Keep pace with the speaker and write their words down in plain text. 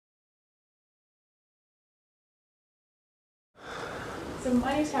So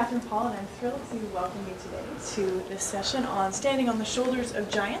my name is Catherine Paul, and I'm thrilled to welcome you today to this session on Standing on the Shoulders of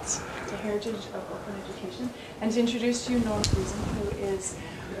Giants, the Heritage of Open Education, and to introduce to you Norm Friesen, who is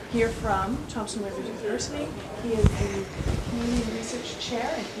here from Thompson University. He is the Community Research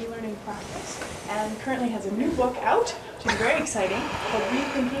Chair in E-Learning Practice, and currently has a new book out, which is very exciting, called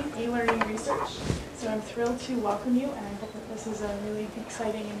Rethinking E-Learning Research. So I'm thrilled to welcome you, and I hope that this is a really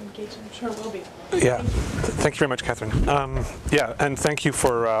exciting and engaging. I'm sure it will be. Yeah, thank you very much, Catherine. Yeah, and thank you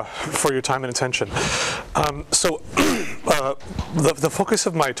for your time and attention. The focus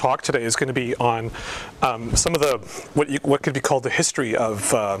of my talk today is going to be on some of the what could be called the history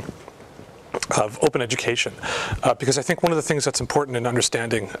of open education, because I think one of the things that's important in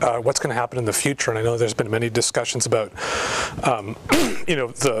understanding what's going to happen in the future, and I know there's been many discussions about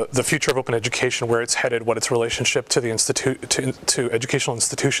the future of open education, where it's headed, what its relationship to the to educational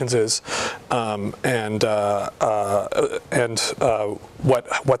institutions is, and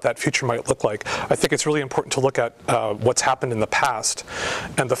what that future might look like. I think it's really important to look at what's happened in the past,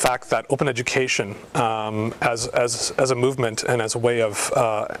 and the fact that open education as a movement and as a way of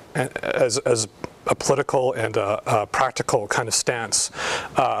as a political and a practical kind of stance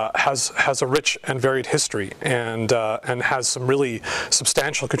has a rich and varied history, and has some really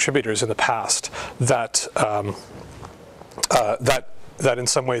substantial contributors in the past that that in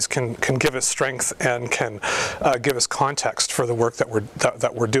some ways can give us strength and can give us context for the work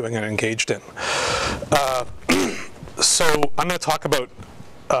that we're doing and engaged in. So I'm going to talk about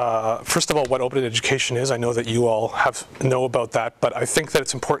first of all, what open education is. I know that you all know about that, but I think that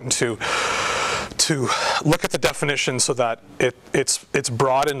it's important to look at the definition so that it's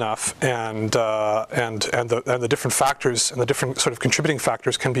broad enough, and the different factors and the different sort of contributing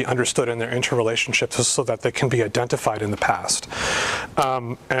factors can be understood in their interrelationships, so that they can be identified in the past.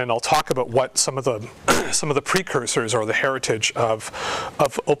 And I'll talk about what some of the precursors or the heritage of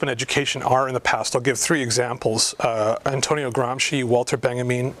open education are in the past. I'll give three examples: Antonio Gramsci, Walter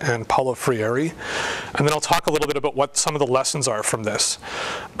Benjamin, and Paulo Freire. And then I'll talk a little bit about what some of the lessons are from this,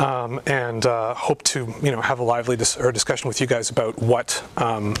 and hope to have a lively discussion with you guys about what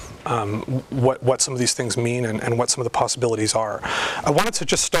some of these things mean, and what some of the possibilities are. I wanted to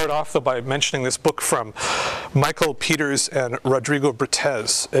just start off though by mentioning this book from Michael Peters and Rodrigo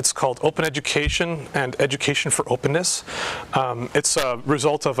Brites. It's called Open Education and Education for Openness. It's a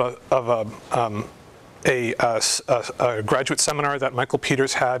result of a graduate seminar that Michael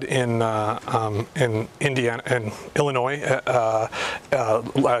Peters had in Indiana and Illinois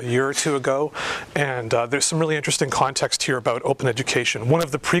a year or two ago, and there's some really interesting context here about open education. One of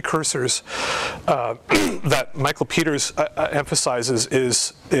the precursors that Michael Peters emphasizes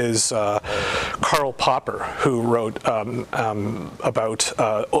is Karl Popper, who wrote about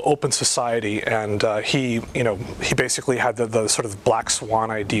open society, and he basically had the sort of black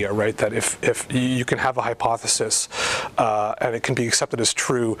swan idea, right? That if you can have a hypothesis, and it can be accepted as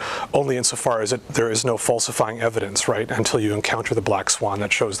true only insofar as there is no falsifying evidence, right, until you encounter the black swan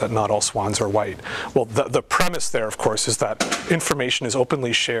that shows that not all swans are white. Well, the premise there, of course, is that information is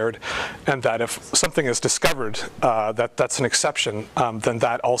openly shared, and that if something is discovered that's an exception, then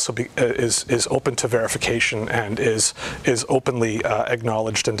that also is open to verification and is openly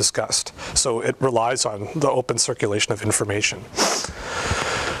acknowledged and discussed. So it relies on the open circulation of information.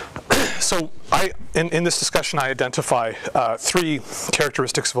 So in this discussion, I identify three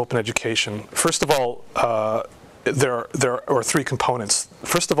characteristics of open education. First of all, there are three components.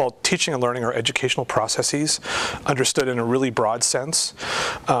 First of all, teaching and learning are educational processes, understood in a really broad sense,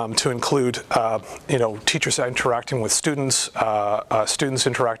 to include teachers interacting with students, students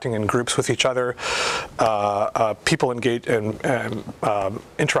interacting in groups with each other, people engaged in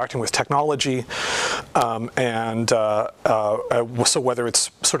interacting with technology, so whether it's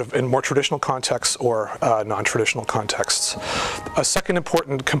sort of in more traditional contexts or non-traditional contexts. A second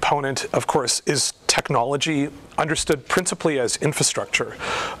important component, of course, is technology, understood principally as infrastructure.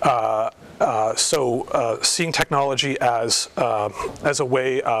 Seeing technology as a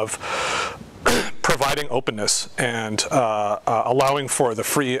way of providing openness and allowing for the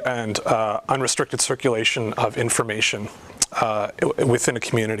free and unrestricted circulation of information within a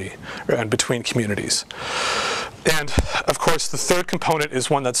community and between communities. And of course, the third component is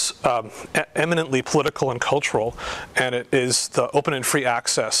one that's eminently political and cultural, and it is the open and free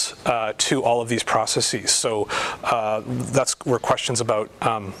access to all of these processes. So that's where questions about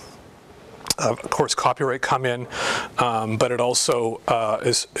of course, copyright come in, but it also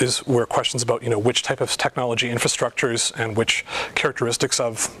is where questions about which type of technology infrastructures and which characteristics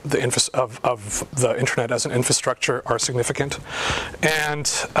of the internet as an infrastructure are significant, and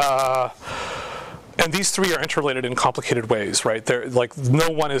And these three are interrelated in complicated ways, right? They're like no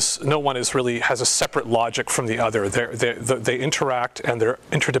one is really has a separate logic from the other. They interact and they're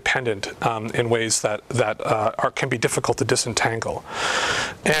interdependent in ways that can be difficult to disentangle.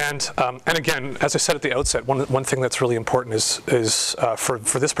 And again, as I said at the outset, one thing that's really important is for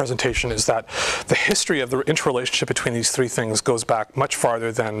this presentation is that the history of the interrelationship between these three things goes back much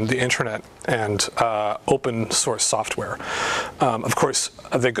farther than the internet and open source software. Of course,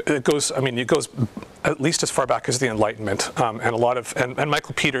 it goes at least as far back as the Enlightenment, and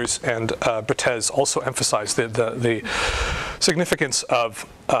Michael Peters and Brettez also emphasized the significance of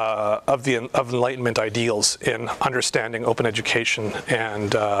Enlightenment ideals in understanding open education,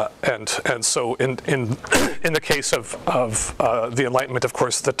 and so in the case of the Enlightenment, of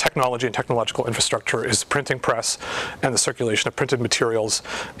course, the technology and technological infrastructure is the printing press and the circulation of printed materials,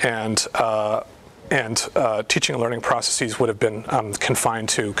 and teaching and learning processes would have been confined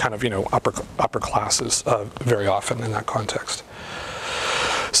to kind of upper classes very often in that context.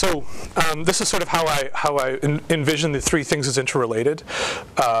 So this is sort of how I envision the three things as interrelated,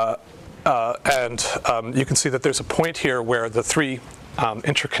 and you can see that there's a point here where the three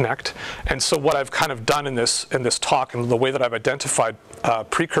interconnect. And so what I've kind of done in this talk, and the way that I've identified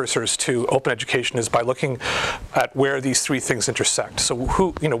precursors to open education, is by looking at where these three things intersect. So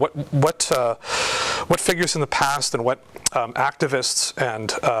what figures in the past and what activists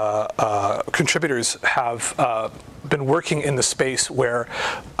and contributors have been working in the space where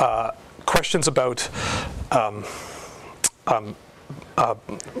questions about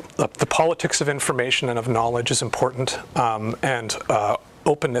the politics of information and of knowledge is important, and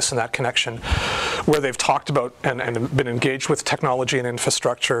openness in that connection, where they've talked about and been engaged with technology and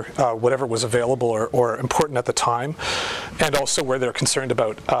infrastructure, whatever was available or important at the time, and also where they're concerned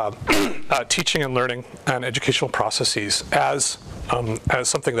about teaching and learning and educational processes as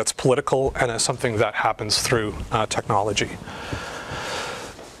something that's political and as something that happens through technology.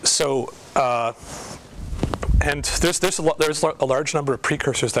 So. And there's a large number of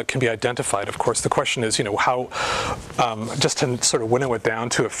precursors that can be identified. Of course, the question is, how, just to sort of winnow it down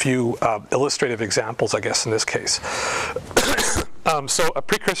to a few illustrative examples, I guess, in this case. So a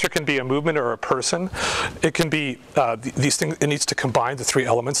precursor can be a movement or a person. It can be these things. It needs to combine the three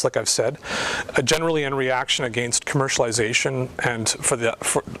elements, like I've said, generally in reaction against commercialization and for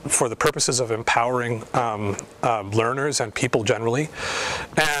the purposes of empowering learners and people generally,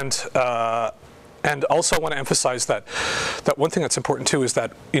 and also I want to emphasize that one thing that's important too is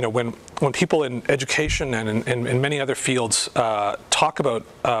that when people in education and in many other fields talk about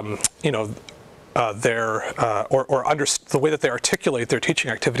the way that they articulate their teaching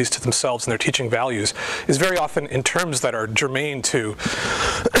activities to themselves and their teaching values is very often in terms that are germane to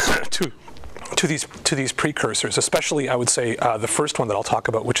these precursors, especially I would say the first one that I'll talk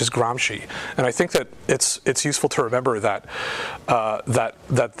about, which is Gramsci. And I think that it's useful to remember that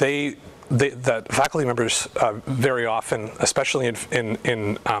that faculty members very often, especially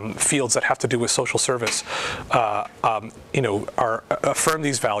in fields that have to do with social service, affirm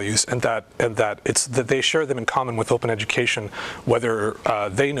these values, and that they share them in common with open education, whether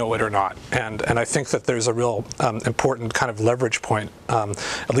they know it or not. And I think that there's a real important kind of leverage point,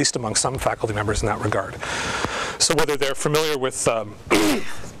 at least among some faculty members in that regard. So whether they're familiar with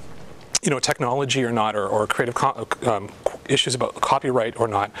technology or not, or creative issues about copyright or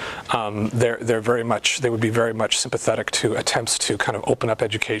not, they would be very much sympathetic to attempts to kind of open up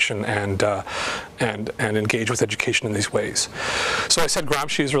education and engage with education in these ways. So I said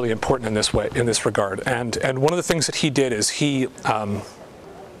Gramsci is really important in this regard, and one of the things that he did is he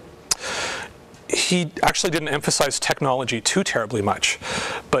actually didn't emphasize technology too terribly much,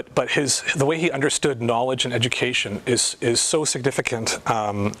 but the way he understood knowledge and education is so significant,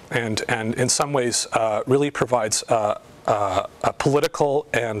 and in some ways really provides a political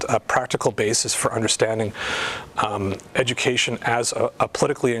and a practical basis for understanding education as a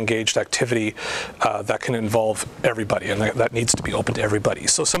politically engaged activity that can involve everybody, and that needs to be open to everybody.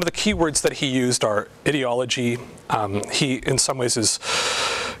 So some of the key words that he used are ideology. He, in some ways, is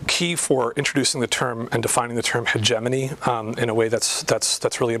key for introducing the term and defining the term hegemony in a way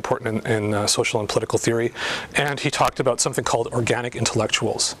that's really important in social and political theory. And he talked about something called organic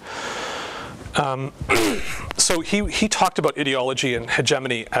intellectuals. So he talked about ideology and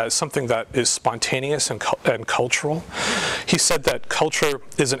hegemony as something that is spontaneous and cultural. He said that culture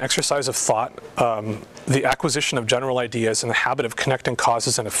is an exercise of thought, the acquisition of general ideas, and the habit of connecting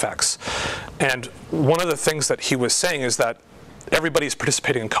causes and effects. And one of the things that he was saying is that everybody's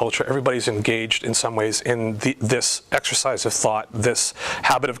participating in culture, everybody's engaged in some ways in this exercise of thought, this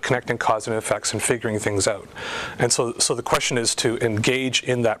habit of connecting cause and effects and figuring things out. And so the question is to engage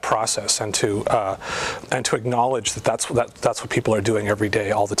in that process and to acknowledge that that's what people are doing every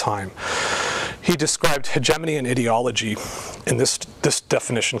day, all the time. He described hegemony and ideology, and this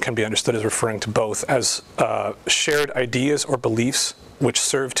definition can be understood as referring to both as shared ideas or beliefs which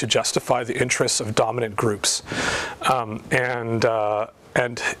serve to justify the interests of dominant groups.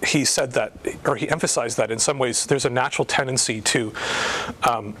 And he said that, or he emphasized that in some ways there's a natural tendency to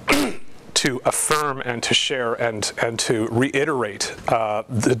affirm and to share and to reiterate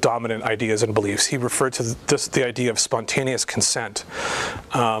the dominant ideas and beliefs. He referred to the idea of spontaneous consent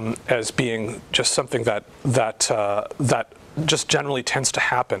as being just something that just generally tends to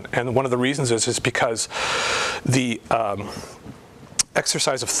happen. And one of the reasons is because the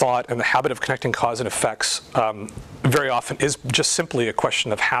exercise of thought and the habit of connecting cause and effects very often is just simply a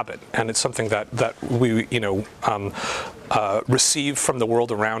question of habit, and it's something that we receive from the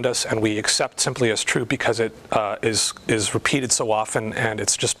world around us, and we accept simply as true because it is repeated so often, and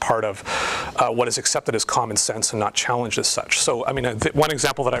it's just part of what is accepted as common sense and not challenged as such. So, I mean, one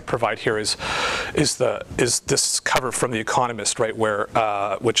example that I provide here is this cover from The Economist, right, where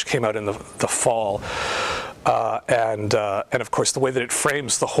which came out in the fall. And of course, the way that it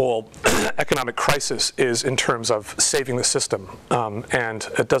frames the whole economic crisis is in terms of saving the system, and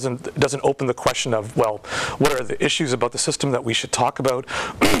it doesn't open the question of, well, what are the issues about the system that we should talk about?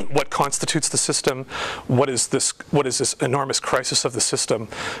 What constitutes the system? What is this enormous crisis of the system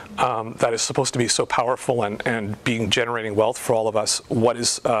that is supposed to be so powerful and generating wealth for all of us?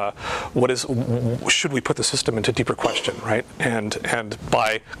 Should we put the system into deeper question, right? And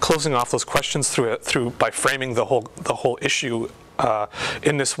by closing off those questions by framing the whole issue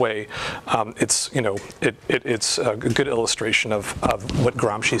in this way, it's a good illustration of what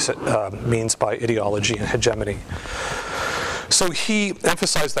Gramsci means by ideology and hegemony. So he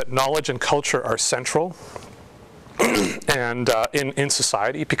emphasized that knowledge and culture are central and in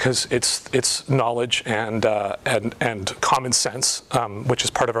society, because it's knowledge and common sense, which is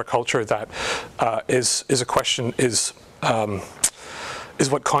part of our culture, that is a question is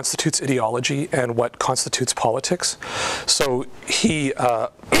what constitutes ideology and what constitutes politics. So he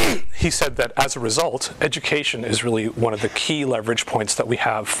said that as a result, education is really one of the key leverage points that we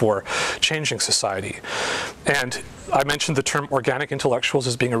have for changing society. And I mentioned the term organic intellectuals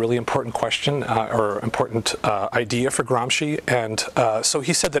as being a really important question or important idea for Gramsci, and so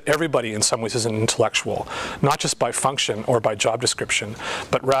he said that everybody in some ways is an intellectual, not just by function or by job description,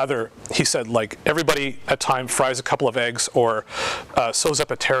 but rather, he said, like, everybody at times fries a couple of eggs or sews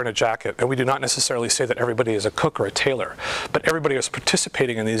up a tear in a jacket, and we do not necessarily say that everybody is a cook or a tailor, but everybody is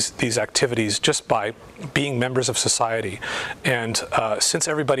participating in these activities just by being members of society. And since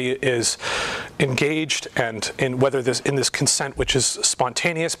everybody is engaged and in whether in this consent, which is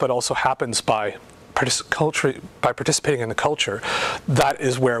spontaneous but also happens by participating in the culture, that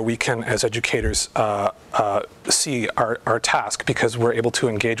is where we can, as educators, see our task, because we're able to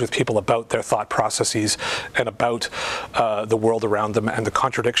engage with people about their thought processes and about the world around them and the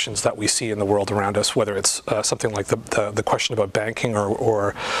contradictions that we see in the world around us, whether it's something like the question about banking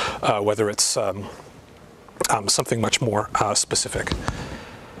or whether it's something much more specific.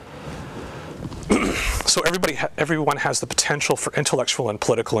 So everyone has the potential for intellectual and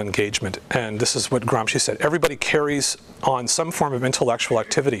political engagement, and this is what Gramsci said. Everybody carries on some form of intellectual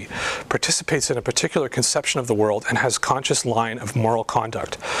activity, participates in a particular conception of the world, and has conscious line of moral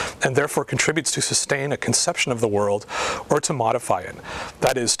conduct, and therefore contributes to sustain a conception of the world or to modify it.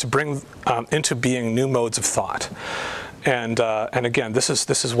 That is, to bring into being new modes of thought. And again, this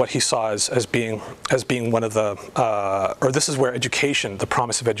is what he saw as being one of the, or this is where education, the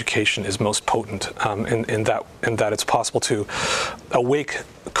promise of education, is most potent in that it's possible to awake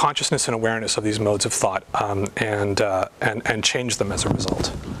consciousness and awareness of these modes of thought and change them as a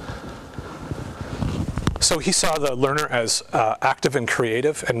result. So he saw the learner as active and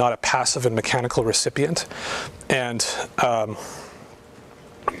creative, and not a passive and mechanical recipient, and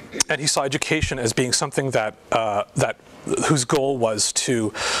he saw education as being something that whose goal was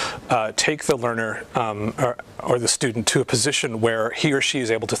to take the learner or the student to a position where he or she is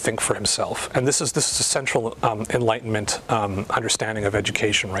able to think for himself. And this is a central Enlightenment understanding of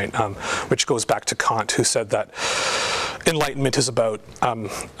education, right? Which goes back to Kant, who said that Enlightenment is about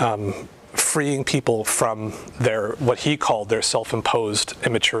freeing people from what he called their self-imposed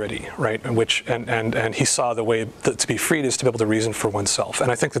immaturity, right? And he saw the way that to be freed is to be able to reason for oneself. And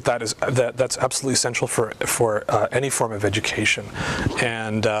I think that's absolutely essential for any form of education.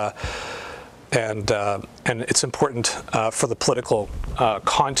 And it's important for the political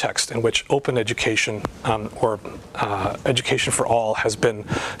context in which open education or education for all has been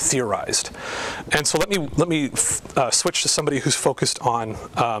theorized. And so let me switch to somebody who's focused on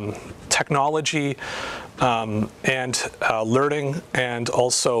technology and learning and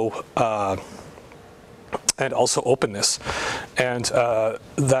also openness. And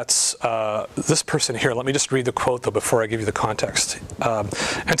that's this person here. Let me just read the quote, though, before I give you the context.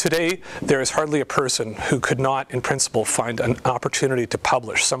 And today, there is hardly a person who could not, in principle, find an opportunity to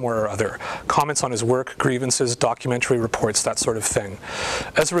publish somewhere or other comments on his work, grievances, documentary reports, that sort of thing.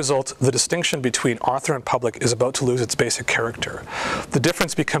 As a result, the distinction between author and public is about to lose its basic character. The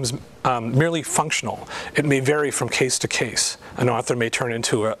difference becomes merely functional. It may vary from case to case. An author may turn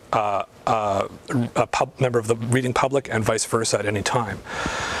into a member of the reading public and vice versa at any time.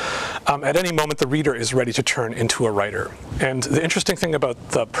 At any moment, the reader is ready to turn into a writer. And the interesting thing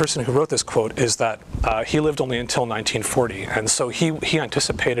about the person who wrote this quote is that he lived only until 1940, and so he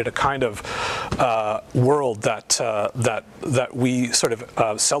anticipated a kind of world that we sort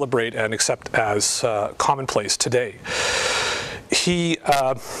of celebrate and accept as commonplace today.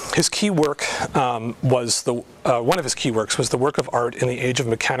 His key work was one of his key works was the work of art in the age of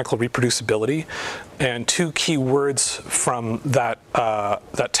mechanical reproducibility, and two key words from that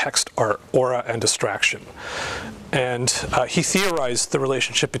text are aura and distraction. And he theorized the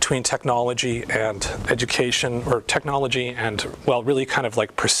relationship between technology and education, or technology and, well, really kind of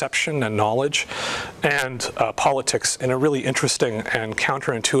like perception and knowledge, and politics in a really interesting and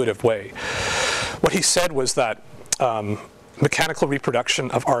counterintuitive way. What he said was that mechanical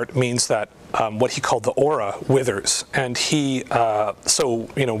reproduction of art means that what he called the aura withers, and so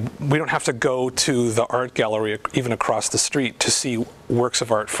we don't have to go to the art gallery even across the street to see works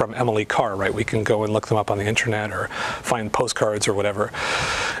of art from Emily Carr, right? We can go and look them up on the internet or find postcards or whatever.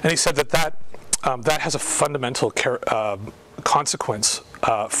 And he said that has a fundamental consequence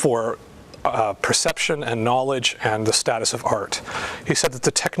for perception and knowledge and the status of art. He said that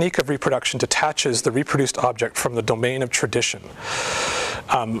the technique of reproduction detaches the reproduced object from the domain of tradition.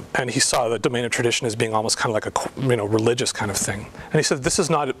 And he saw the domain of tradition as being almost kind of like a religious kind of thing. And he said this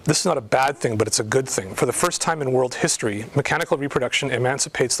is not a bad thing, but it's a good thing. For the first time in world history, mechanical reproduction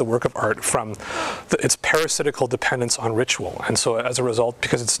emancipates the work of art from its parasitical dependence on ritual. And so as a result,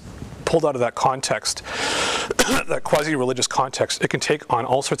 because it's pulled out of that context, that quasi-religious context, it can take on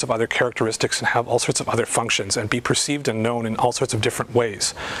all sorts of other characteristics and have all sorts of other functions and be perceived and known in all sorts of different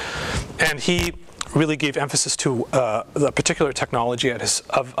ways. And he really gave emphasis to the particular technology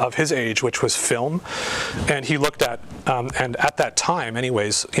of his age, which was film. And he looked at, and at that time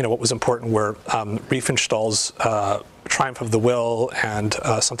anyways, what was important were Riefenstahl's Triumph of the Will and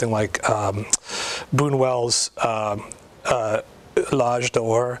something like Buñuel's L'Âge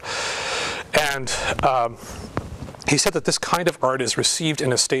d'Or. And he said that this kind of art is received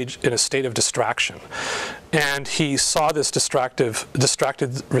in a state of distraction. And he saw this distracted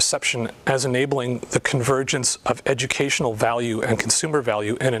reception as enabling the convergence of educational value and consumer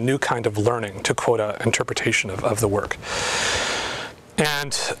value in a new kind of learning, to quote an interpretation of the work.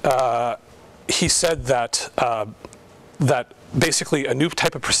 And he said that basically a new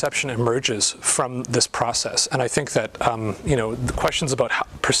type of perception emerges from this process. And I think that the questions about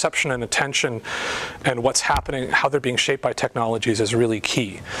perception and attention and what's happening, how they're being shaped by technologies is really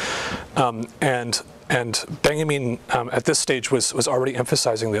key. And Benjamin at this stage was already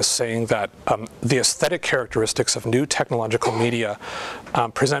emphasizing this, saying that the aesthetic characteristics of new technological media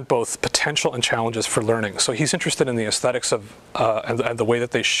present both potential and challenges for learning. So he's interested in the aesthetics of and the way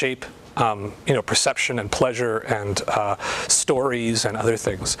that they shape perception and pleasure and stories and other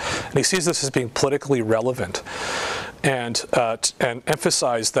things. And he sees this as being politically relevant, and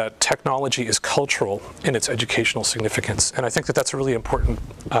emphasize that technology is cultural in its educational significance. And I think that that's a really important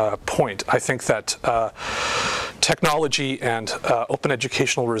point. I think that technology and open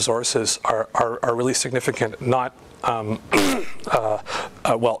educational resources are really significant. Not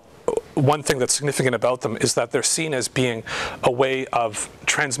one thing that's significant about them is that they're seen as being a way of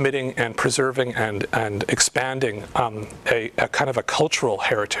transmitting and preserving and expanding a kind of a cultural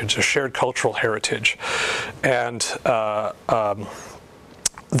heritage, a shared cultural heritage, and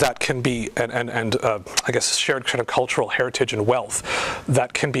that can be, I guess, shared kind of cultural heritage and wealth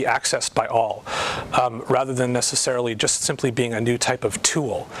that can be accessed by all, rather than necessarily just simply being a new type of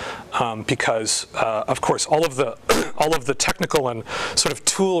tool, because of course all of the technical and sort of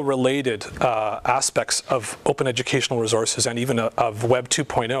tool-related aspects of open educational resources and even of Web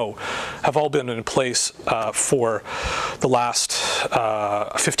 2.0 have all been in place for the last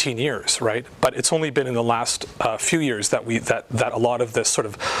 15 years, right? But it's only been in the last few years that a lot of this sort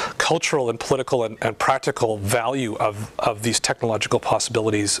of cultural and political and practical value of these technological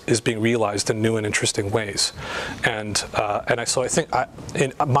possibilities is being realized in new and interesting ways. And so I think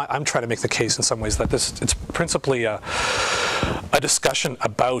I'm trying to make the case in some ways that it's principally a discussion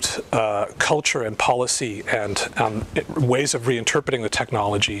about culture and policy and ways of reinterpreting the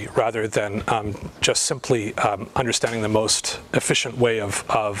technology rather than just simply understanding the most efficient way of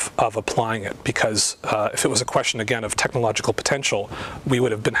applying it. Because if it was a question, again, of technological potential, we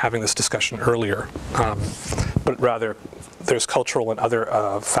would have been having this discussion earlier. But rather, there's cultural and other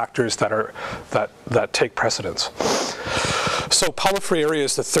factors that take precedence. So Paulo Freire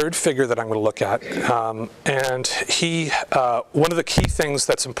is the third figure that I'm going to look at, and he, one of the key things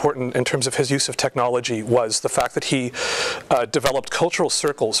that's important in terms of his use of technology was the fact that he developed cultural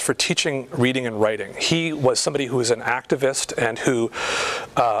circles for teaching reading and writing. He was somebody who was an activist and who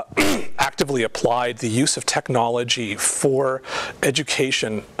actively applied the use of technology for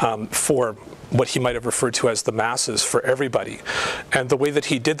education for what he might have referred to as the masses, for everybody. And the way that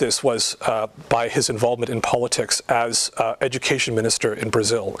he did this was by his involvement in politics as education minister in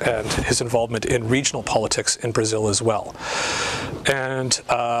Brazil and his involvement in regional politics in Brazil as well. And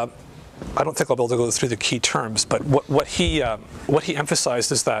I don't think I'll be able to go through the key terms, but what he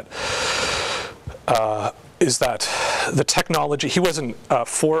emphasized is that the technology, he wasn't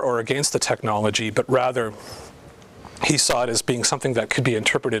for or against the technology, but rather he saw it as being something that could be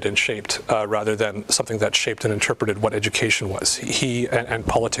interpreted and shaped rather than something that shaped and interpreted what education was. And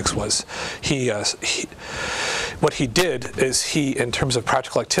politics was. What he did is in terms of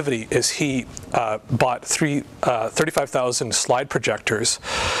practical activity, is he bought 35,000 slide projectors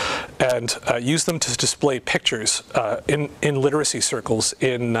and used them to display pictures in literacy circles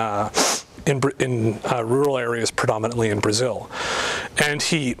in rural areas, predominantly in Brazil. And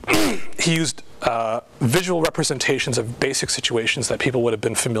he used visual representations of basic situations that people would have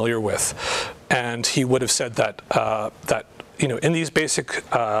been familiar with, and he would have said that in these basic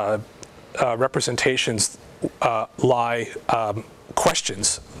representations lie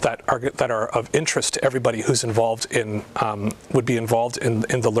questions that are of interest to everybody who's involved in would be involved in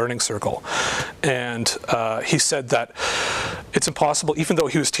the learning circle. And he said that it's impossible, even though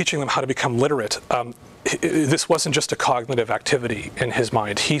he was teaching them how to become literate, this wasn't just a cognitive activity in his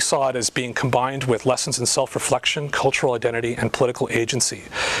mind. He saw it as being combined with lessons in self-reflection, cultural identity, and political agency.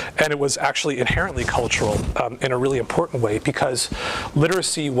 And it was actually inherently cultural in a really important way, because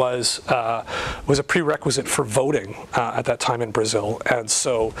literacy was a prerequisite for voting at that time in Brazil. And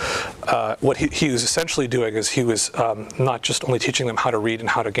so what he was essentially doing is he was not just only teaching them how to read and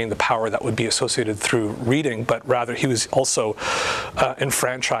how to gain the power that would be associated through reading, but rather he was also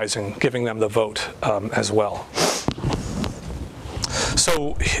enfranchising, giving them the vote as well.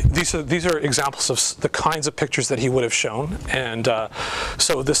 So these are examples of the kinds of pictures that he would have shown, and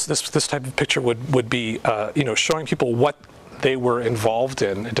so this type of picture would be showing people what they were involved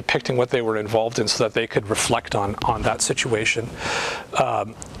in and depicting what they were involved in so that they could reflect on that situation.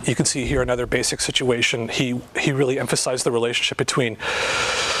 You can see here another basic situation. He really emphasized the relationship between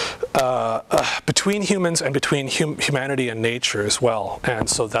humans and between humanity and nature as well. And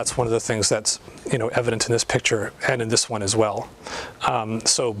so that's one of the things that's evident in this picture and in this one as well.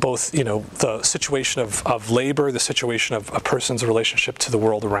 So both the situation of labor, the situation of a person's relationship to the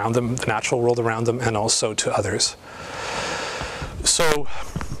world around them, the natural world around them, and also to others. So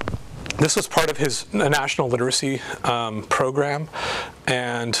this was part of his national literacy program,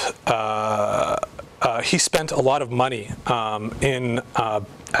 and he spent a lot of money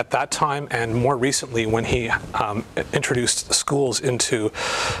at that time, and more recently when he introduced schools into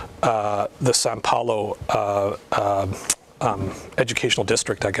the São Paulo educational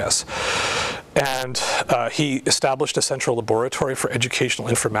district, I guess. And he established a central laboratory for educational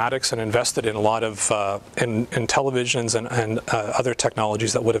informatics and invested in a lot of in televisions and other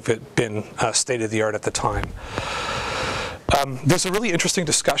technologies that would have been state-of-the-art at the time. There's a really interesting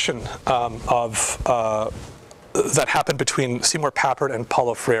discussion that happened between Seymour Papert and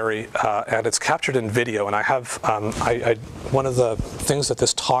Paulo Freire, and it's captured in video. And I have one of the things that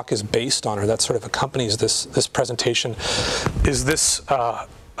this talk is based on, or that sort of accompanies this presentation, is this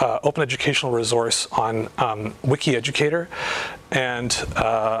open educational resource on WikiEducator, and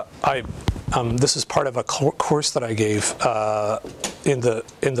this is part of a course that I gave in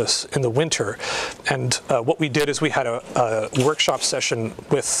the winter. And what we did is we had a workshop session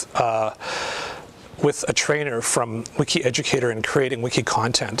with a trainer from WikiEducator in creating wiki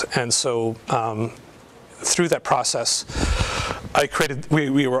content. And so through that process,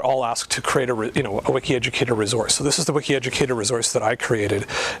 we were all asked to create a WikiEducator resource. So this is the WikiEducator resource that I created,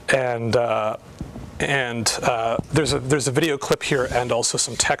 and there's a video clip here and also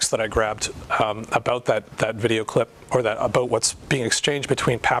some text that I grabbed about that video clip, or about what's being exchanged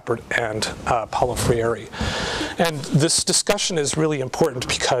between Papert and Paulo Freire. And this discussion is really important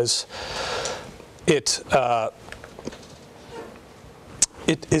because it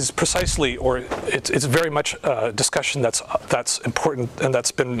is precisely, or it's very much a discussion that's important, and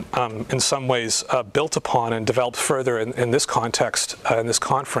that's been in some ways built upon and developed further in this context, in this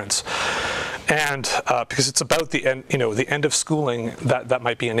conference. And because it's about the end, the end of schooling that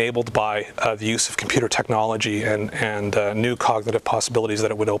might be enabled by the use of computer technology and new cognitive possibilities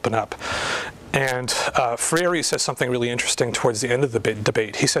that it would open up. And Freire says something really interesting towards the end of the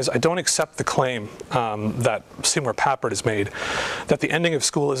debate. He says, "I don't accept the claim that Seymour Papert has made, that the ending of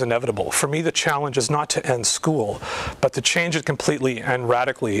school is inevitable. For me, the challenge is not to end school, but to change it completely and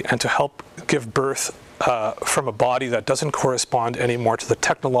radically, and to help give birth from a body that doesn't correspond anymore to the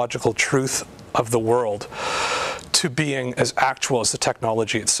technological truth of the world, to being as actual as the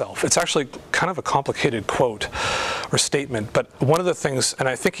technology itself." It's actually kind of a complicated quote or statement, but one of the things, and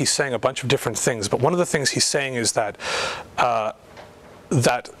I think he's saying a bunch of different things, but one of the things he's saying is that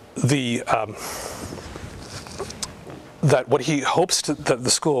that what he hopes that the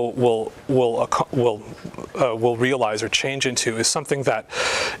school will realize or change into is something that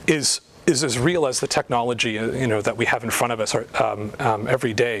is as real as the technology that we have in front of us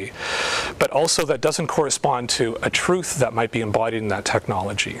every day, but also that doesn't correspond to a truth that might be embodied in that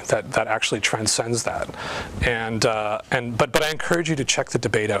technology that actually transcends that. But I encourage you to check the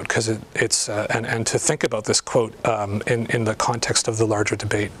debate out, because it's and to think about this quote in the context of the larger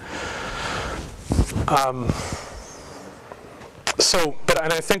debate. And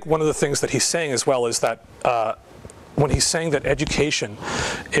I think one of the things that he's saying as well is that when he's saying that education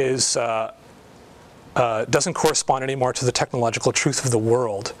is doesn't correspond anymore to the technological truth of the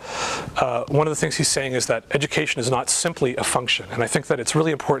world, one of the things he's saying is that education is not simply a function. And I think that it's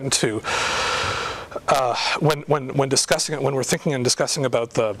really important to when discussing it, when we're thinking and discussing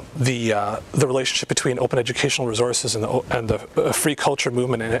about the relationship between open educational resources and the free culture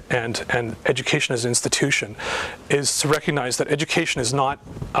movement and education as an institution, is to recognize that education is not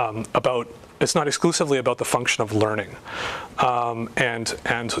it's not exclusively about the function of learning, and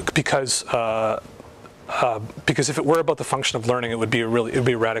because if it were about the function of learning, it would be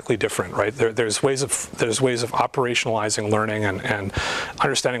radically different, right? There's ways of operationalizing learning and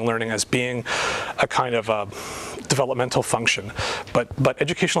understanding learning as being a kind of developmental function, but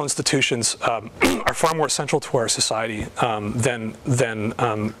educational institutions are far more central to our society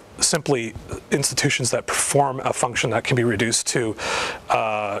than simply institutions that perform a function that can be reduced to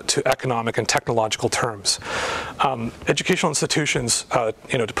economic and technological terms. Educational institutions,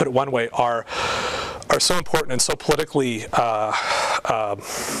 to put it one way, are so important and so politically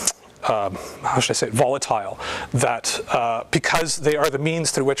how should I say it, volatile, that because they are the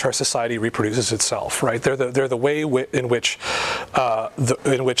means through which our society reproduces itself, right? They're the way in which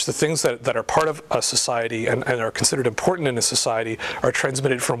the things that are part of a society and are considered important in a society are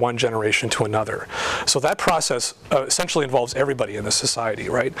transmitted from one generation to another. So that process essentially involves everybody in the society,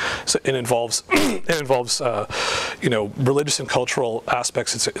 right? So it involves religious and cultural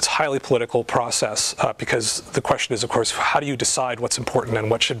aspects. It's a highly political process because the question is, of course, how do you decide what's important and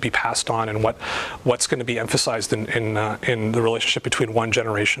what should be passed on, and what's going to be emphasized in the relationship between one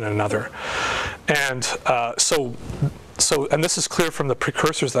generation and another. And and this is clear from the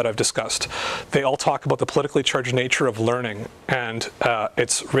precursors that I've discussed. They all talk about the politically charged nature of learning and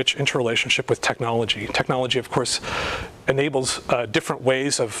its rich interrelationship with technology. Technology, of course, enables different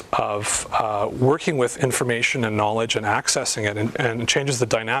ways of working with information and knowledge and accessing it, and changes the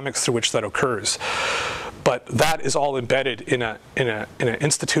dynamics through which that occurs. But that is all embedded in an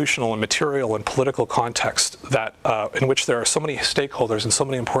institutional and material and political context that in which there are so many stakeholders and so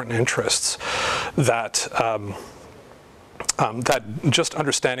many important interests that that just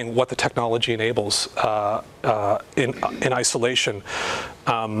understanding what the technology enables in isolation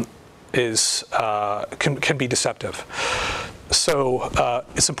can be deceptive. So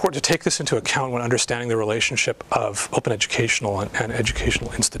it's important to take this into account when understanding the relationship of open educational and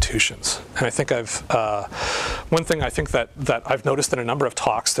educational institutions. And I think one thing I think that I've noticed in a number of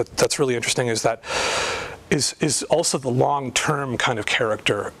talks that's really interesting is also the long-term kind of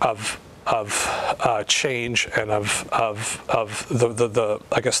character of change and of the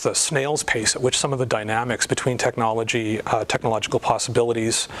I guess the snail's pace at which some of the dynamics between technological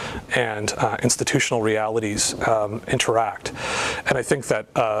possibilities and institutional realities interact. And I think that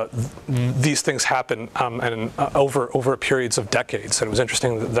these things happen over periods of decades. And it was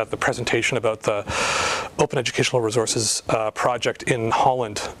interesting that the presentation about the Open Educational Resources project in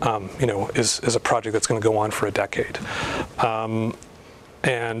Holland, is a project that's going to go on for a decade.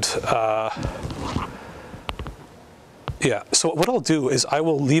 Yeah, so what I'll do is I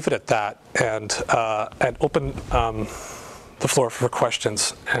will leave it at that and open the floor for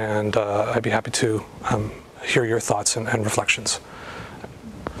questions, and I'd be happy to hear your thoughts and reflections.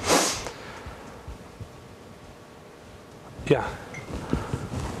 Yeah.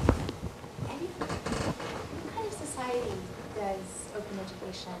 What kind of society does open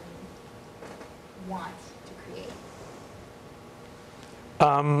education want to create?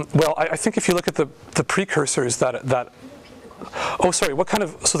 Well, I think if you look at the precursors that oh, sorry.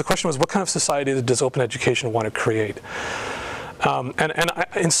 So the question was, what kind of society does open education want to create?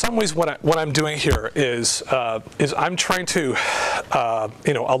 In some ways, what I'm doing here is I'm trying to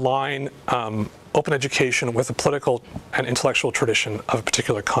align open education with a political and intellectual tradition of a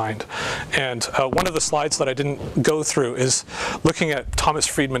particular kind. And one of the slides that I didn't go through is looking at Thomas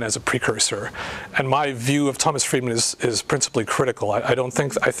Friedman as a precursor. And my view of Thomas Friedman is principally critical. I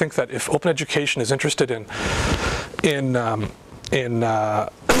think that if open education is interested in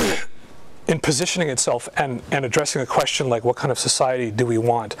positioning itself and addressing a question like what kind of society do we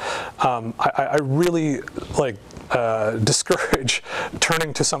want, I really discourage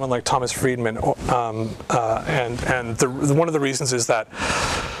turning to someone like Thomas Friedman, one of the reasons is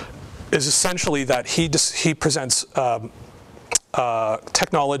essentially that he presents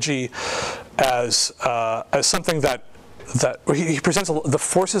technology as something that he presents the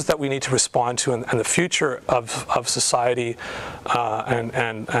forces that we need to respond to and the future of society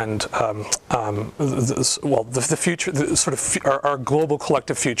the future, sort of our global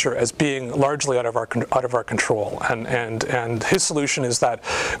collective future as being largely out of our control. And his solution is that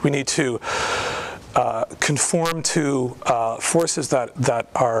we need to conform to forces that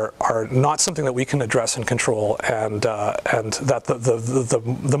are not something that we can address and control, and that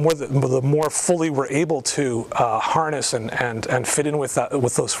the more fully we're able to harness and fit in with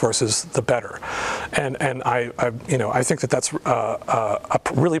those forces, the better. And I think that that's a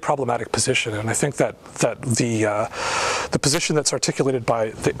really problematic position, and I think that the position that's articulated by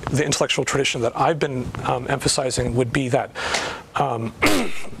the intellectual tradition that I've been emphasizing would be that.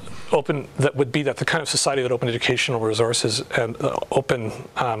 That the kind of society that open educational resources and open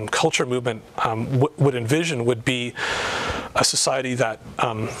culture movement would envision would be a society that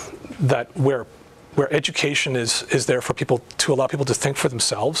where education is there for people, to allow people to think for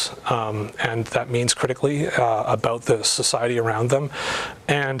themselves, and that means critically about the society around them,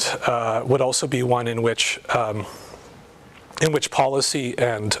 and would also be one in which policy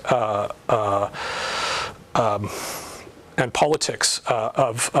and politics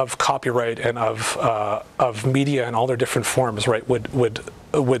of copyright and of media and all their different forms, right,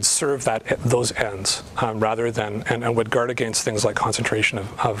 would serve those ends rather than and would guard against things like concentration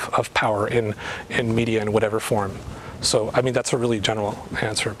of power in media in whatever form. So I mean, that's a really general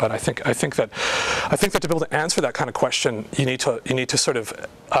answer, but I think that to be able to answer that kind of question, you need to sort of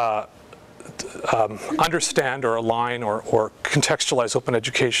understand or align or contextualize open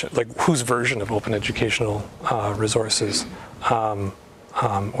education, like whose version of open educational resources,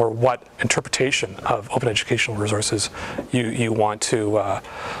 or what interpretation of open educational resources you want to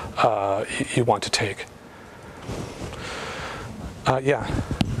take. Yeah. I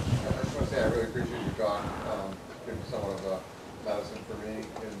just want to say I really appreciate your talk. Giving somewhat of a medicine for me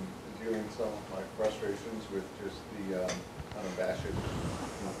in dealing with some of my frustrations with just the unabashed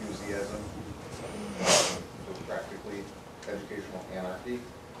enthusiasm. Just practically educational anarchy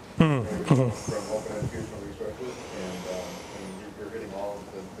from open educational resources, and you're hitting all of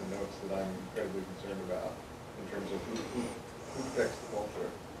the notes that I'm incredibly concerned about in terms of who protects the culture.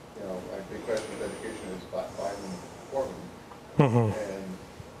 My big question with education is Biden and Portland, and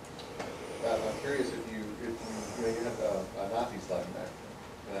I'm curious if you had a Nazi slide in there,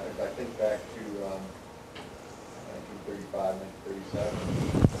 and if I think back to 1935, 1937,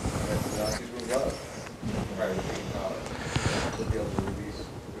 the Nazis were in love. Prior to taking power, to be able to release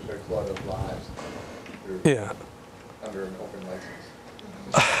just a flood of lives under an open license.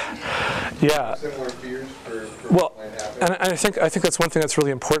 Yeah. Similar fears for well, what might happen. and I think that's one thing that's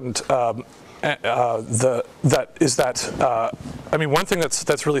really important. I mean, one thing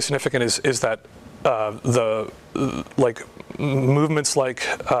that's really significant is that like movements like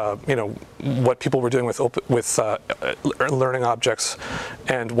what people were doing with learning objects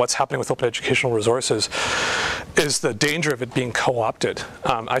and what's happening with open educational resources is the danger of it being co-opted.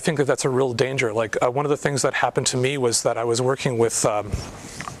 I think that that's a real danger. Like one of the things that happened to me was that I was working with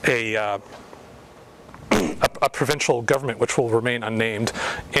a provincial government, which will remain unnamed,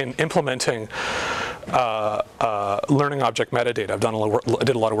 in implementing learning object metadata. I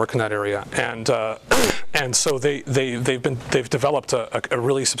did a lot of work in that area, and so they've developed a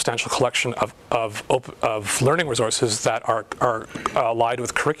really substantial collection of learning resources that are allied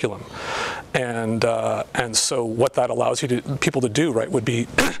with curriculum, and so what that allows people to do, right, would be.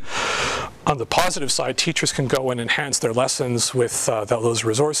 On the positive side, teachers can go and enhance their lessons with those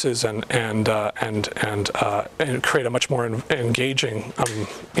resources and create a much more engaging,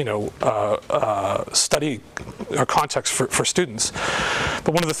 study or context for students.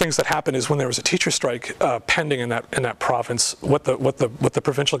 But one of the things that happened is when there was a teacher strike pending in that province, what the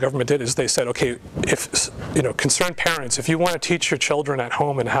provincial government did is they said, okay, if concerned parents, if you want to teach your children at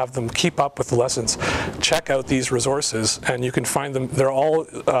home and have them keep up with the lessons, check out these resources, and you can find them. They're all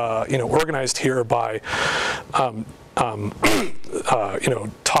organized here by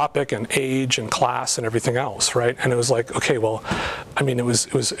topic and age and class and everything else, right? And it was like, okay, well, I mean, it was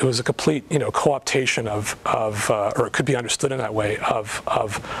a complete co-optation of or it could be understood in that way of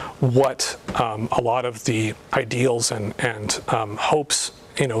what a lot of the ideals and hopes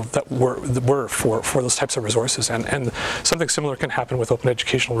that were for those types of resources, and something similar can happen with open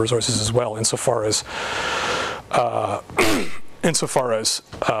educational resources as well, insofar as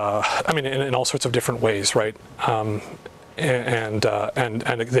I mean, in all sorts of different ways, right? And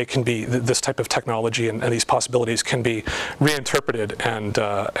they can be, this type of technology and these possibilities can be reinterpreted and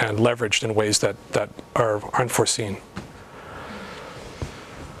leveraged in ways that are unforeseen.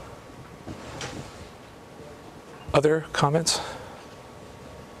 Other comments?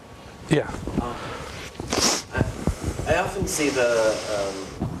 Yeah. I often see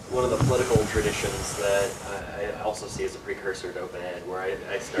one of the political traditions that I also see as a precursor to open ed, where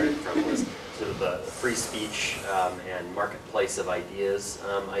I started from, was sort of the free speech and marketplace of ideas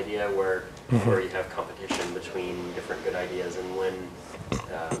idea, where you have competition between different good ideas, and when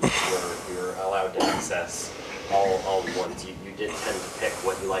you're allowed to access all the ones, you did tend to pick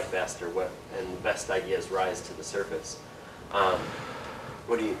what you like best, and the best ideas rise to the surface.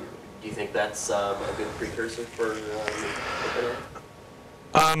 What do you think that's a good precursor for open ed?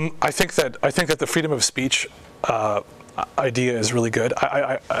 I think that the freedom of speech idea is really good.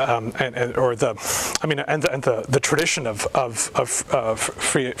 The tradition of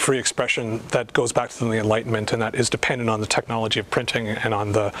free expression that goes back to the Enlightenment, and that is dependent on the technology of printing and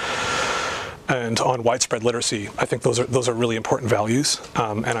on widespread literacy. I think those are really important values,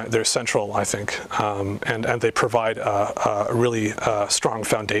 and they're central, I think, and they provide a really strong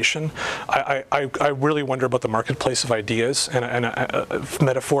foundation. I really wonder about the marketplace of ideas and a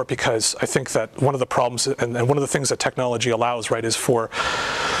metaphor, because I think that one of the problems and one of the things that technology allows, right, is for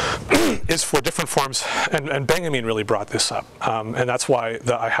different forms, and Benjamin really brought this up, and that's why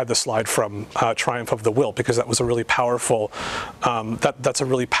I had the slide from Triumph of the Will, because that was a really powerful, that's a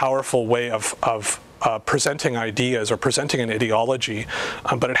really powerful way of presenting ideas or presenting an ideology,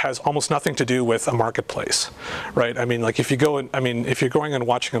 but it has almost nothing to do with a marketplace, right? I mean, like if you're going and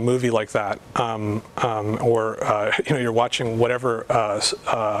watching a movie like that, or you're watching whatever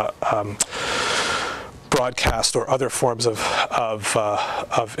broadcast or other forms of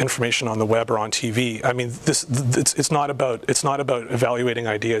information on the web or on TV. I mean, it's not about evaluating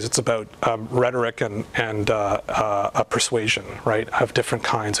ideas. It's about rhetoric and persuasion, right, of different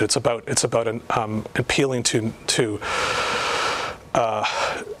kinds. It's about appealing to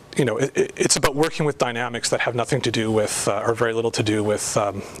it's about working with dynamics that have nothing to do with, or very little to do with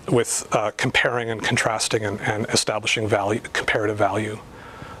comparing and contrasting and establishing comparative value.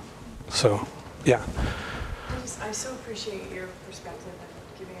 So, yeah. I so appreciate your perspective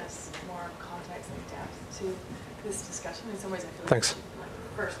and giving us more context and depth to this discussion. In some ways, I feel like Thanks. like the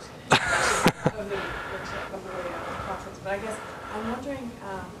first of the conference. But I guess I'm wondering,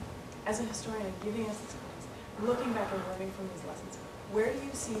 as a historian, giving us this context, looking back and learning from these lessons, where do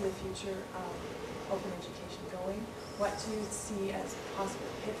you see the future of open education going? What do you see as possible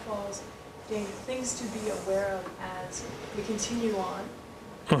pitfalls, things to be aware of as we continue on?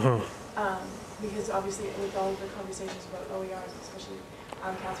 Mm-hmm. Because obviously with all of the conversations about OERs, especially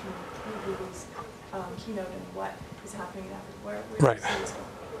Catherine Ruby's keynote and what is happening in Africa, where do you see this going?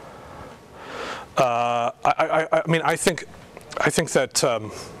 I mean, I think that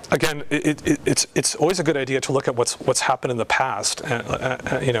again, it's always a good idea to look at what's happened in the past,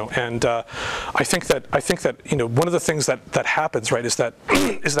 you know, and I think that you know, one of the things that happens, right, is that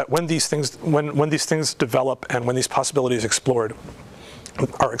when these things develop and when these possibilities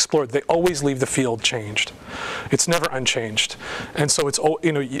are explored, they always leave the field changed. It's never unchanged, and so it's,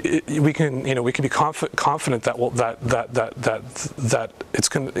 you know, we can be confident that that it's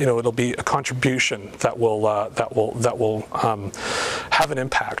going, you know, it'll be a contribution that will have an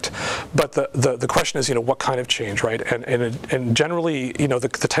impact. But the question is, you know, what kind of change, right? And generally, you know, the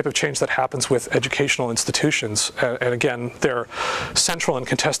type of change that happens with educational institutions, and again, their central and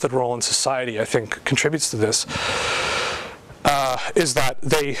contested role in society, I think, contributes to this. Is that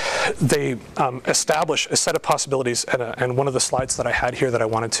they establish a set of possibilities, and one of the slides that I had here that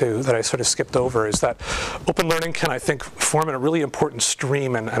I sort of skipped over is that open learning can, I think, form a really important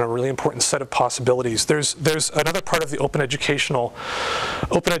stream and a really important set of possibilities. There's another part of the open education and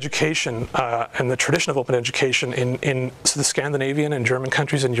the tradition of open education in the Scandinavian and German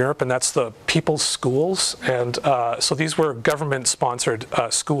countries in Europe, and that's the people's schools. And so these were government-sponsored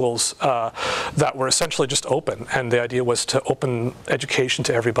schools that were essentially just open, and the idea was to open education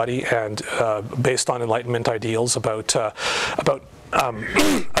to everybody, and based on Enlightenment ideals about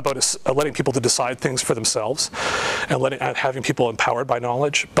letting people to decide things for themselves, and having people empowered by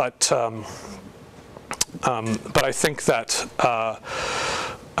knowledge. But I think that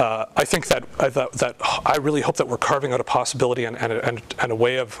I really hope that we're carving out a possibility and a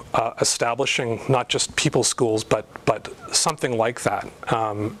way of establishing not just people's schools, but something like that.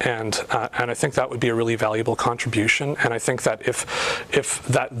 And I think that would be a really valuable contribution. And I think that if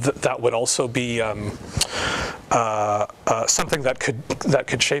that would also be something that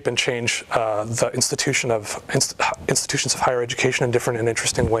could shape and change the institutions of higher education in different and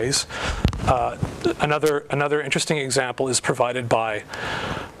interesting ways. Another interesting example is provided by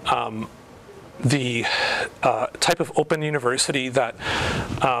the type of open university that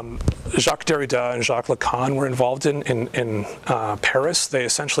Jacques Derrida and Jacques Lacan were involved in Paris. They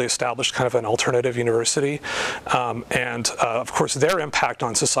essentially established kind of an alternative university, and of course their impact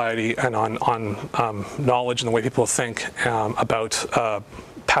on society and on knowledge and the way people think about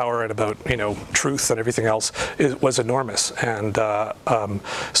power and about, you know, truth and everything else was enormous. And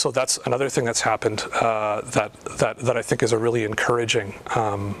so that's another thing that's happened that I think is a really encouraging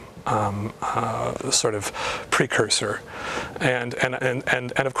sort of precursor, and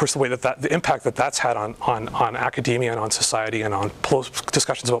of course the way the impact that's had on academia and on society and on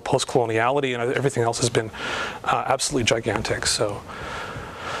discussions about post-coloniality and everything else has been absolutely gigantic. So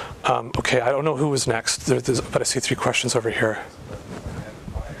okay, I don't know who was next, but I see 3 questions over here.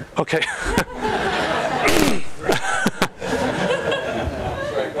 Okay.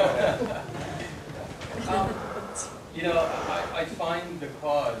 You know, I find the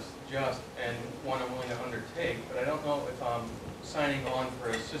cause just and one I'm willing to undertake, but I don't know if I'm signing on for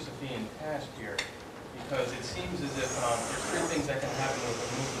a Sisyphean task here, because it seems as if there's 3 things that can happen with a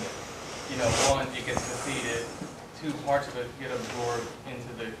movement. You know, 1, it gets defeated. 2, parts of it get absorbed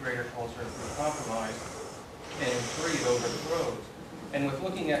into the greater culture through compromise. And 3, it overthrows. And with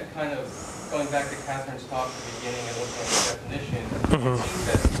looking at kind of going back to Catherine's talk at the beginning and looking at the definition, it seems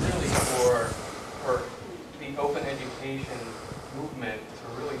that really for the open education movement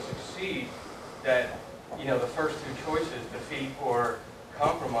to really succeed, that, you know, the first 2 choices, defeat or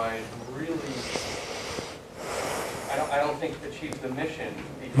compromise, really, I don't think achieves the mission,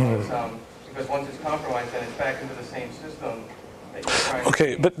 because once it's compromised, then it's back into the same system.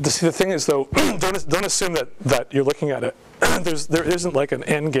 Okay, but see, the thing is, though, don't assume that you're looking at it. There isn't like an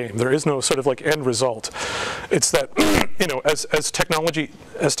end game. There is no sort of like end result. It's that, you know, as technology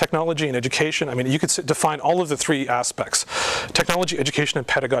and education, I mean, you could define all of the 3 aspects. Technology, education, and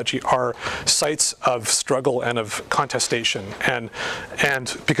pedagogy are sites of struggle and of contestation, and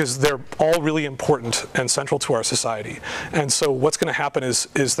because they're all really important and central to our society. And so what's going to happen is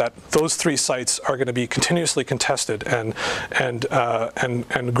that those 3 sites are going to be continuously contested, and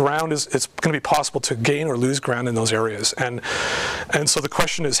ground it's going to be possible to gain or lose ground in those areas. And so the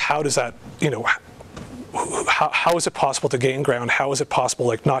question is, how does that, you know, how is it possible to gain ground? How is it possible,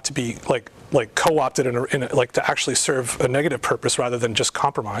 like, not to be like co-opted in like to actually serve a negative purpose rather than just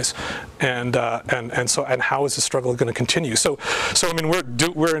compromise? And how is the struggle going to continue? So I mean,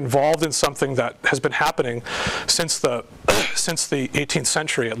 we're involved in something that has been happening since the 18th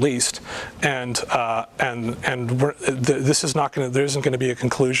century at least, and this is not going to, there isn't going to be a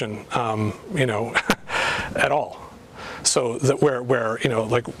conclusion, you know, at all. So that where you know,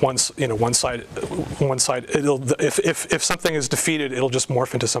 like one side it'll, if something is defeated, it'll just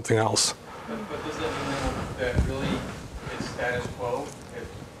morph into something else. But does that mean that really it's status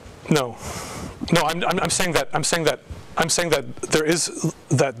No, no. I'm saying that there is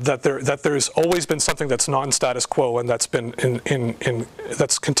there's always been something that's non-status quo, and that's been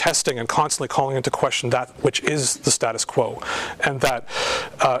that's contesting and constantly calling into question that which is the status quo, and that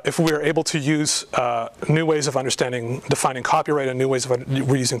if we are able to use new ways of understanding, defining copyright, and new ways of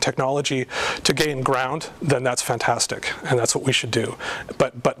using technology to gain ground, then that's fantastic, and that's what we should do.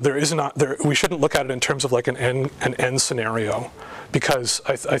 But there is not there. We shouldn't look at it in terms of like an end scenario, because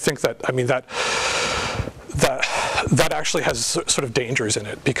I think that that actually has sort of dangers in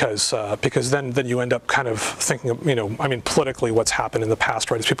it, because then you end up kind of thinking of, I mean, politically what's happened in the past,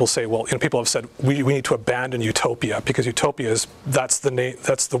 right? Is people say, well, people have said we need to abandon utopia, because utopia that's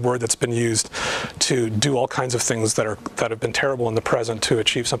the word that's been used to do all kinds of things that have been terrible in the present to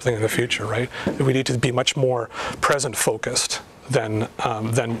achieve something in the future, right? We need to be much more present focused than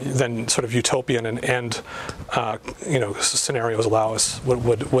sort of utopian and end scenarios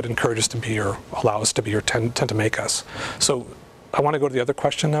would encourage us to be, or allow us to be, or tend to make us. So I want to go to the other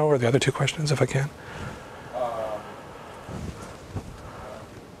question now, or the other two questions, if I can.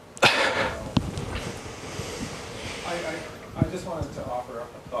 I just wanted to offer up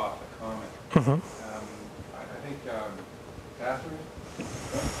a thought, a comment. Mm-hmm. I think Catherine,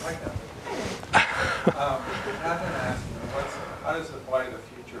 hi Catherine. Catherine asked me, how does it apply to the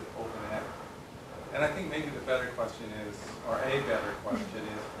future of open ed? And I think maybe the better question is, or a better question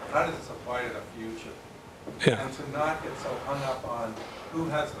is, how does this apply to the future? Yeah. And to not get so hung up on who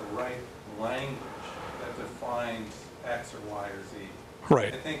has the right language that defines X or Y or Z.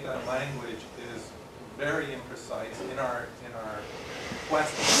 Right. I think that language is very imprecise in our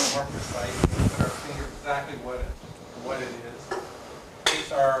quest to be more precise, put our finger exactly what it is.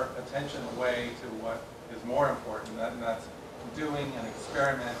 Takes our attention away to what is more important, and that's doing and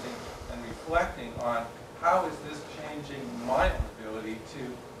experimenting and reflecting on how is this changing my ability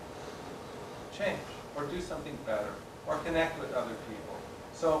to change or do something better or connect with other people.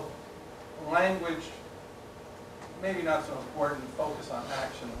 So language, maybe not so important, focus on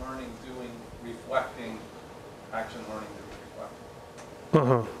action, learning, doing, reflecting, action, learning, doing, reflecting.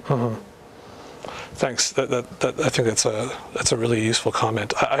 Mm-hmm. Mm-hmm. Thanks. I think that's a really useful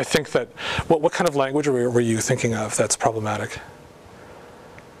comment. I think that what kind of language were you thinking of that's problematic?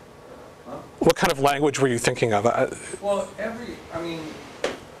 Huh? What kind of language were you thinking of? Well,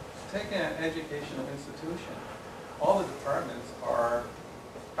 take an educational institution. All the departments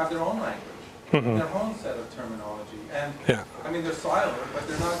have their own language, Mm-hmm. their own set of terminology, and Yeah. they're siloed, but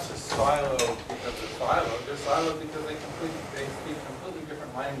they're not just siloed because they're siloed. They're siloed because they speak completely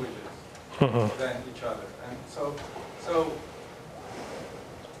different languages. Mm-hmm. Than each other. And so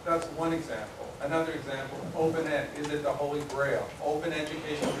that's one example. Another example, open ed, is it the holy grail? Open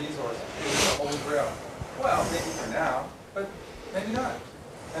educational resources, is it the holy grail? Well, maybe for now, but maybe not.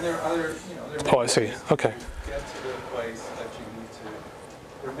 And there are other, there are I see. Okay. to get to the place that you need to.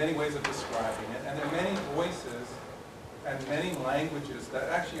 There are many ways of describing it, and there are many voices and many languages that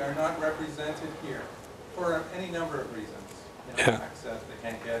actually are not represented here for any number of reasons. Yeah. Access, they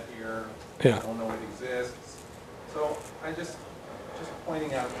can't get here, Yeah. they don't know it exists. So I just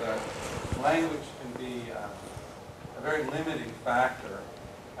pointing out that language can be a very limiting factor,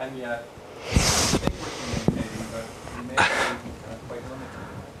 and yet I think we're communicating, but we may be quite limited.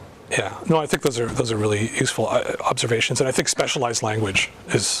 Yeah. No, I think those are really useful observations, and I think specialized language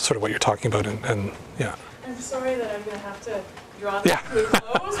is sort of what you're talking about, and yeah. I'm sorry that I'm going to have to draw this Yeah. to a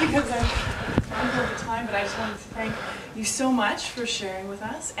close because I'm over time, but I just wanted to thank you so much for sharing with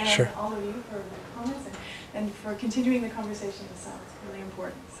us, and Sure. all of you for the comments and for continuing the conversation. This sounds really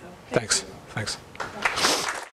important. So Thanks. you. Thanks. Yeah.